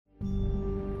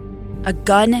a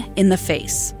gun in the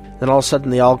face. Then all of a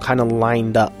sudden, they all kind of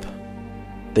lined up.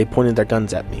 They pointed their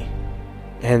guns at me.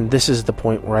 And this is the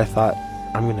point where I thought,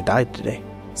 I'm going to die today.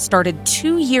 Started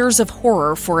 2 years of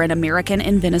horror for an American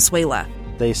in Venezuela.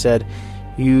 They said,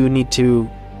 you need to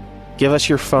give us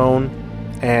your phone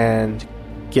and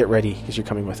get ready because you're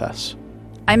coming with us.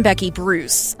 I'm Becky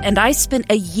Bruce, and I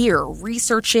spent a year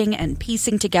researching and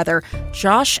piecing together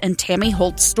Josh and Tammy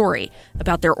Holt's story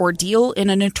about their ordeal in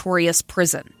a notorious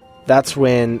prison. That's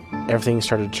when everything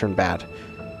started to turn bad.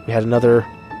 We had another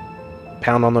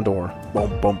pound on the door.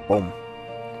 Boom, boom, boom.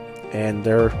 And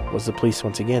there was the police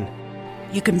once again.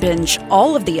 You can binge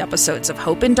all of the episodes of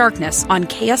Hope in Darkness on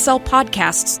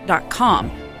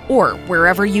KSLpodcasts.com or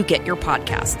wherever you get your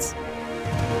podcasts.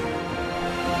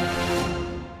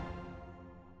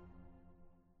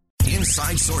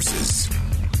 Inside Sources.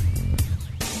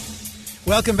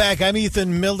 Welcome back. I'm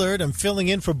Ethan Millard. I'm filling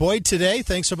in for Boyd today.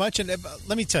 Thanks so much. And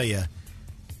let me tell you,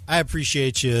 I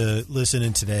appreciate you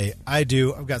listening today. I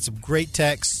do. I've got some great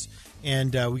texts,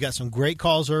 and we got some great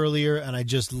calls earlier, and I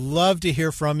just love to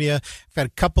hear from you. I've got a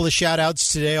couple of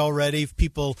shout-outs today already.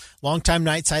 People, longtime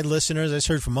Nightside listeners. I just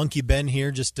heard from Monkey Ben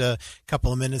here just a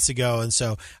couple of minutes ago, and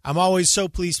so I'm always so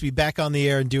pleased to be back on the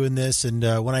air and doing this. And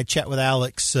when I chat with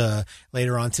Alex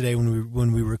later on today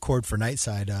when we record for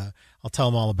Nightside, I'll tell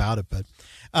him all about it. But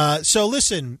so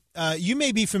listen, you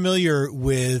may be familiar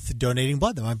with donating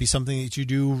blood. That might be something that you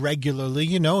do regularly.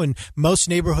 You know, in most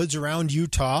neighborhoods around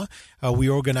Utah, we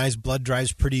organize blood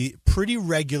drives pretty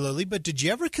regularly. But did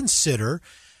you ever consider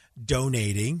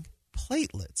donating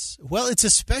platelets? Well, it's a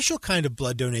special kind of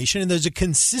blood donation, and there's a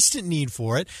consistent need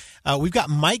for it. We've got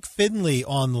Mike Finley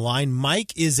on the line.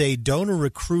 Mike is a donor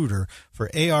recruiter for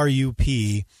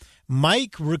ARUP.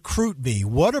 Mike, recruit me.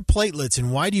 What are platelets,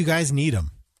 and why do you guys need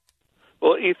them?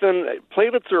 Well, Ethan,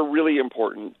 platelets are really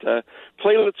important.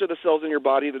 Platelets are the cells in your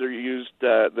body that are used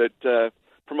that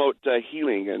promote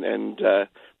healing, and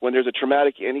when there's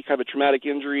any kind of traumatic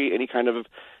injury, any kind of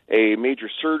a major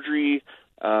surgery,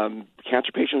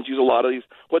 cancer patients use a lot of these.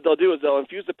 What they'll do is they'll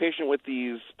infuse the patient with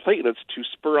these platelets to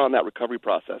spur on that recovery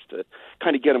process, to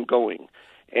kind of get them going.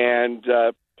 And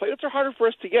platelets are harder for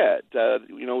us to get.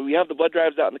 We have the blood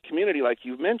drives out in the community, like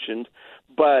you've mentioned,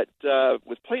 but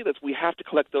with platelets, we have to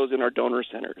collect those in our donor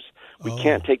centers. We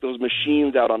can't take those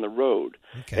machines out on the road.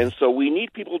 Okay. And so we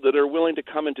need people that are willing to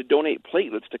come in to donate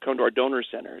platelets to come to our donor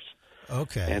centers.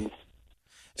 Okay. And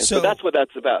so that's what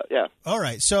that's about, yeah. All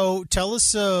right. So tell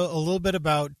us a little bit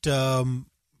about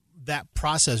that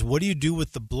process. What do you do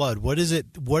with the blood? What is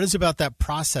about that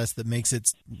process that makes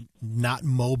it not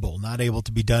mobile, not able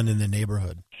to be done in the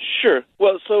neighborhood? Sure.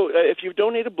 Well, so if you've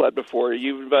donated blood before,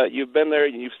 you've been there,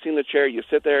 you've seen the chair, you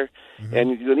sit there,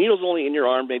 and the needle's only in your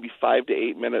arm maybe 5 to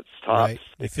 8 minutes tops. Right.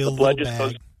 They feel the blood a just bag.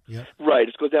 goes, yep. Right,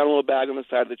 just goes down a little bag on the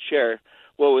side of the chair.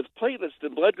 Well, with platelets,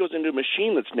 the blood goes into a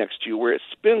machine that's next to you where it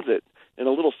spins it in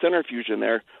a little centrifuge in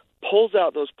there, pulls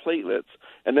out those platelets,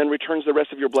 and then returns the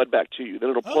rest of your blood back to you.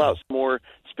 Then it'll pull out some more,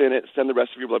 spin it, send the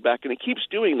rest of your blood back, and it keeps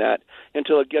doing that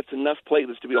until it gets enough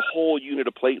platelets to be a whole unit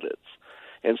of platelets.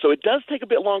 And so it does take a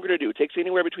bit longer to do. It takes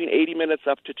anywhere between 80 minutes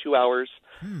up to 2 hours.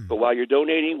 But while you're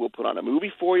donating, we'll put on a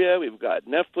movie for you. We've got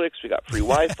Netflix. We've got free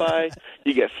Wi-Fi.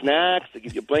 You get snacks. They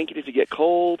give you a blanket if you get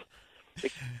cold.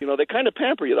 They kind of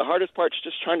pamper you. The hardest part's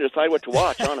just trying to decide what to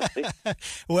watch, honestly.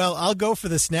 Well, I'll go for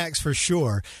the snacks for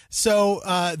sure. So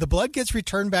the blood gets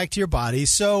returned back to your body.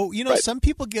 So, right. Some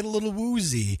people get a little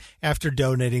woozy after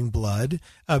donating blood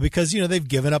because, they've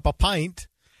given up a pint.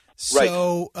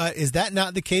 So is that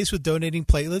not the case with donating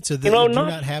platelets? Or do you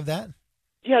not have that?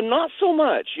 Yeah, not so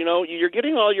much. You're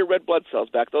getting all your red blood cells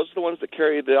back. Those are the ones that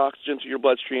carry the oxygen to your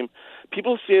bloodstream.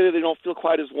 People say that they don't feel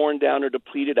quite as worn down or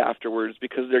depleted afterwards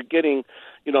because they're getting,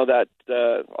 that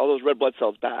all those red blood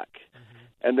cells back.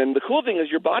 Mm-hmm. And then the cool thing is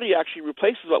your body actually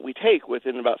replaces what we take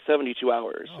within about 72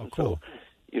 hours. Oh, cool.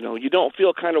 So, you don't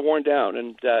feel kind of worn down.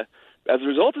 And as a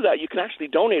result of that, you can actually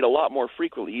donate a lot more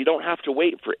frequently. You don't have to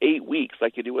wait for 8 weeks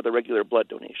like you do with a regular blood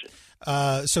donation.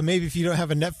 So maybe if you don't have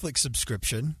a Netflix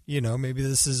subscription, maybe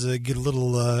this is get a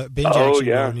little binge action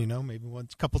going, maybe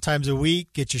a couple times a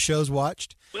week, get your shows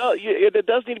watched. Well, it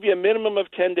does need to be a minimum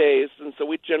of 10 days, and so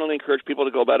we generally encourage people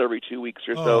to go about every 2 weeks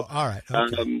or so. All right.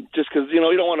 Okay. Just because, you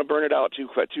don't want to burn it out too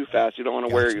fast. You don't want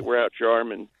to wear out your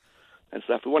arm and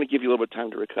stuff. We want to give you a little bit of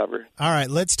time to recover. All right,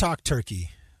 let's talk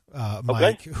turkey.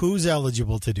 Mike, who's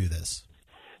eligible to do this?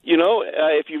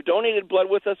 If you've donated blood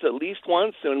with us at least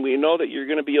once, and we know that you're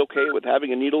going to be okay with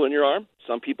having a needle in your arm,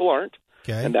 some people aren't,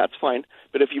 and that's fine.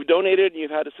 But if you've donated and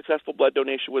you've had a successful blood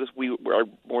donation with us, we are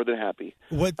more than happy.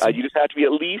 You just have to be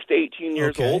at least 18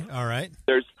 years old. All right.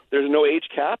 There's no age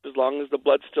cap. As long as the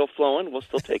blood's still flowing, we'll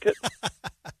still take it.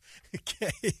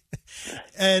 Okay.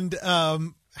 And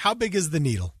how big is the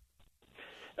needle?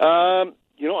 I'm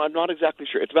not exactly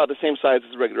sure. It's about the same size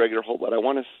as a regular whole blood.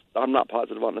 I'm not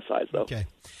positive on the size, though. Okay.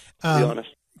 To be honest.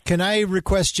 Can I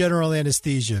request general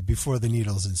anesthesia before the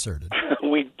needle's inserted?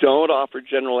 We don't offer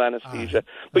general anesthesia.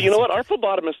 But you know what? Our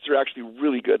phlebotomists are actually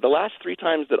really good. The last 3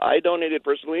 times that I donated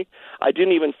personally, I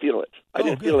didn't even feel it. I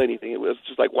didn't feel anything. It was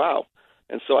just like, wow.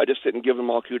 And so I just sit and give them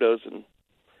all kudos. And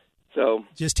so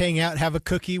just hang out, have a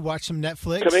cookie, watch some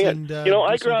Netflix.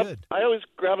 I always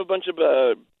grab a bunch of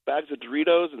bags of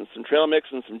Doritos and some trail mix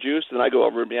and some juice, and I go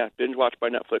over and binge watch my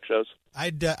Netflix shows.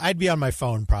 I'd be on my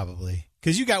phone probably.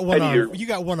 Because you got one arm, you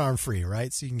got one arm free,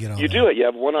 right? So you can get on. You do it. You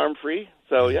have one arm free,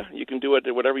 so yeah, you can do it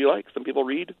whatever you like. Some people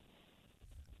read.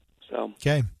 So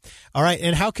okay, all right.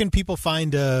 And how can people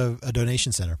find a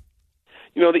donation center?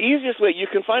 The easiest way, you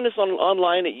can find us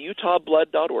online at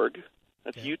utahblood.org.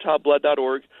 That's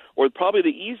utahblood.org. Or probably the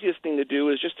easiest thing to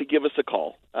do is just to give us a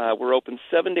call. We're open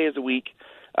 7 days a week.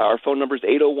 Our phone number is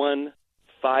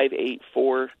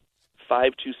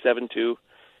 801-584-5272.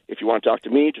 If you want to talk to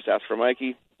me, just ask for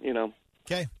Mikey.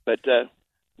 Okay. But,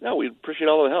 no, we appreciate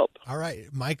all the help. All right.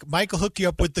 Mike will hook you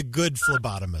up with the good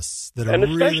phlebotomists that are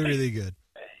really, really good.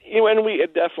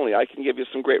 And definitely, I can give you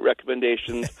some great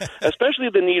recommendations, especially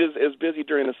the need is busy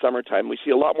during the summertime. We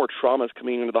see a lot more traumas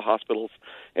coming into the hospitals,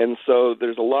 and so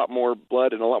there's a lot more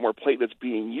blood and a lot more platelets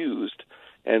being used.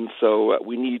 And so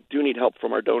we do need help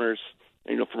from our donors,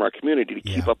 from our community to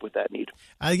keep up with that need.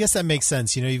 I guess that makes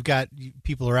sense. You've got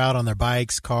people are out on their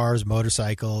bikes, cars,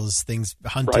 motorcycles, things,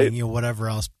 hunting, right. Whatever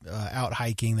else, out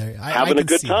hiking. Having a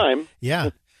good time. Yeah.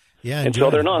 Yeah, until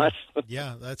they're not.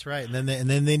 Yeah, that's right. And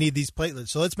then they need these platelets.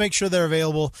 So let's make sure they're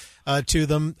available to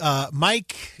them.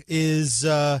 Mike is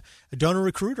a donor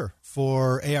recruiter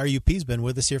for ARUP. He's been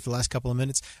with us here for the last couple of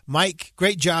minutes. Mike,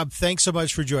 great job. Thanks so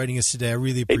much for joining us today. I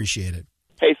really appreciate it.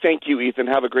 Hey, thank you, Ethan.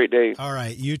 Have a great day. All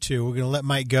right, you too. We're going to let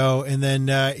Mike go. And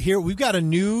then here we've got a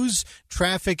news,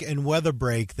 traffic, and weather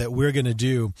break that we're going to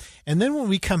do. And then when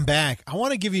we come back, I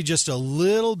want to give you just a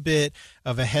little bit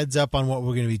of a heads up on what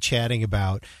we're going to be chatting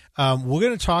about. We're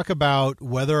going to talk about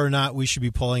whether or not we should be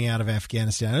pulling out of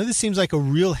Afghanistan. I know this seems like a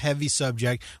real heavy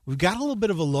subject. We've got a little bit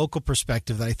of a local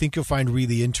perspective that I think you'll find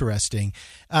really interesting.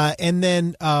 And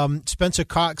then Spencer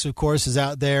Cox, of course, is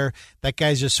out there. That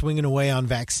guy's just swinging away on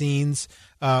vaccines.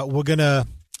 We're going to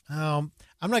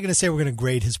I'm not going to say we're going to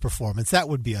grade his performance. That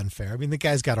would be unfair. I mean, the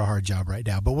guy's got a hard job right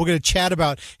now. But we're going to chat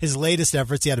about his latest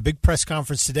efforts. He had a big press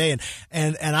conference today,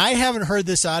 and I haven't heard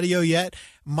this audio yet.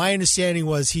 My understanding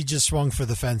was he just swung for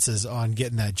the fences on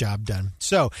getting that job done.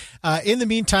 So in the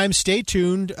meantime, stay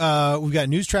tuned. We've got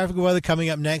news, traffic, and weather coming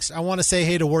up next. I want to say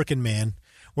hey to Working Man.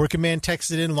 Working Man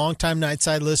texted in, longtime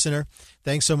Nightside listener.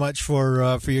 Thanks so much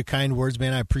for your kind words,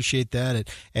 man. I appreciate that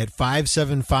at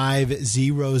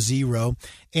 57500.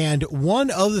 And one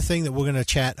other thing that we're going to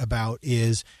chat about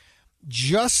is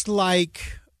just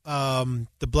like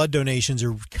the blood donations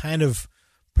are kind of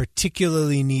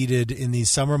particularly needed in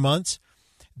these summer months,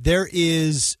 there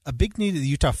is a big need at the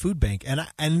Utah Food Bank.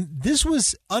 And this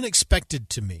was unexpected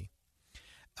to me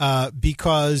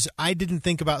because I didn't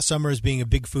think about summer as being a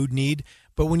big food need.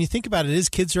 But when you think about it,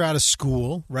 kids are out of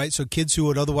school, right? So kids who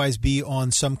would otherwise be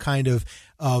on some kind of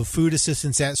food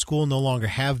assistance at school no longer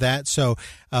have that. So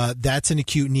that's an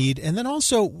acute need. And then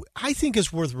also, I think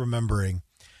it's worth remembering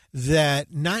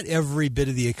that not every bit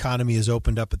of the economy is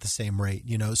opened up at the same rate.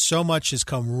 You know, so much has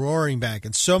come roaring back,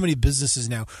 and so many businesses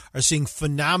now are seeing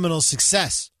phenomenal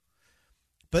success.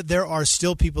 But there are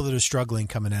still people that are struggling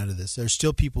coming out of this. There's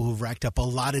still people who've racked up a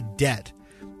lot of debt.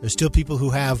 There's still people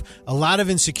who have a lot of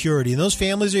insecurity. And those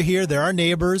families are here. They're our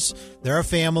neighbors. They're our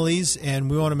families. And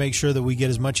we want to make sure that we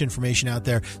get as much information out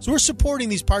there. So we're supporting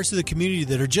these parts of the community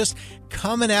that are just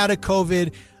coming out of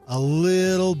COVID a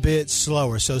little bit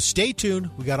slower. So stay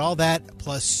tuned. We got all that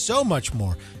plus so much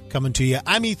more coming to you.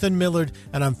 I'm Ethan Millard,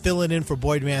 and I'm filling in for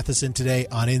Boyd Matheson today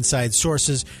on Inside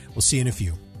Sources. We'll see you in a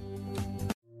few.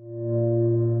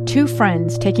 Two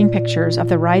friends taking pictures of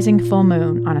the rising full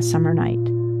moon on a summer night.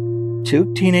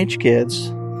 Two teenage kids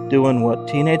doing what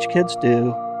teenage kids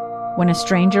do. When a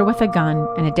stranger with a gun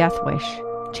and a death wish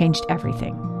changed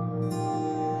everything.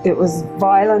 It was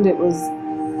violent, it was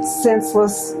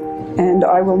senseless, and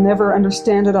I will never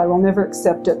understand it, I will never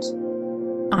accept it.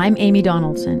 I'm Amy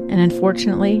Donaldson, and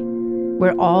unfortunately,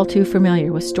 we're all too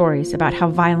familiar with stories about how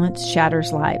violence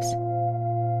shatters lives.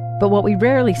 But what we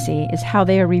rarely see is how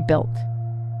they are rebuilt.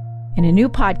 In a new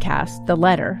podcast, The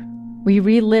Letter, we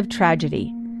relive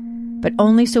tragedy, but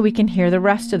only so we can hear the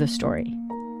rest of the story.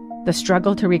 The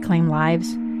struggle to reclaim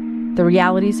lives, the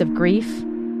realities of grief,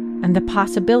 and the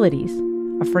possibilities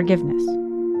of forgiveness.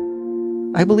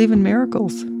 I believe in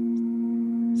miracles.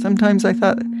 Sometimes I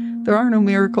thought, there are no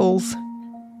miracles.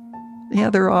 Yeah,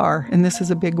 there are, and this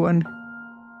is a big one.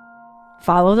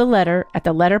 Follow The Letter at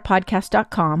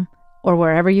theletterpodcast.com or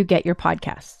wherever you get your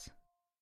podcasts.